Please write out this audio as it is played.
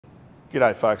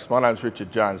G'day folks, my name's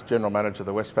Richard Jones, General Manager of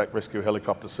the Westpac Rescue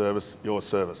Helicopter Service, your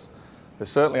service. There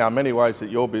certainly are many ways that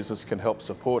your business can help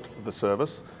support the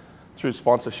service through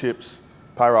sponsorships,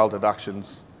 payroll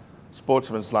deductions,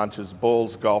 sportsmen's lunches,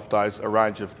 balls, golf days, a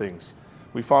range of things.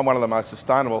 We find one of the most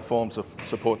sustainable forms of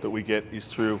support that we get is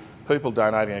through people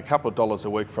donating a couple of dollars a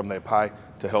week from their pay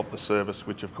to help the service,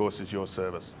 which of course is your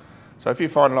service. So if you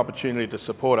find an opportunity to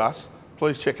support us,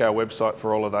 please check our website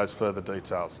for all of those further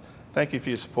details. Thank you for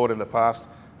your support in the past,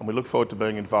 and we look forward to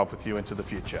being involved with you into the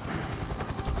future.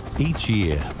 Each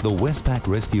year, the Westpac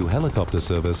Rescue Helicopter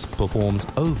Service performs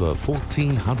over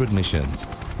 1,400 missions,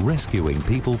 rescuing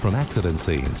people from accident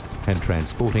scenes and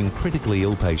transporting critically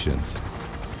ill patients.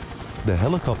 The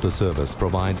helicopter service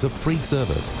provides a free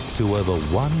service to over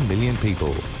 1 million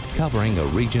people, covering a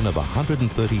region of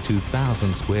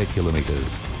 132,000 square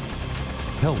kilometres.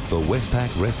 Help the Westpac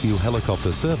Rescue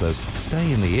Helicopter Service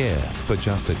stay in the air for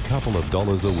just a couple of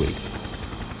dollars a week.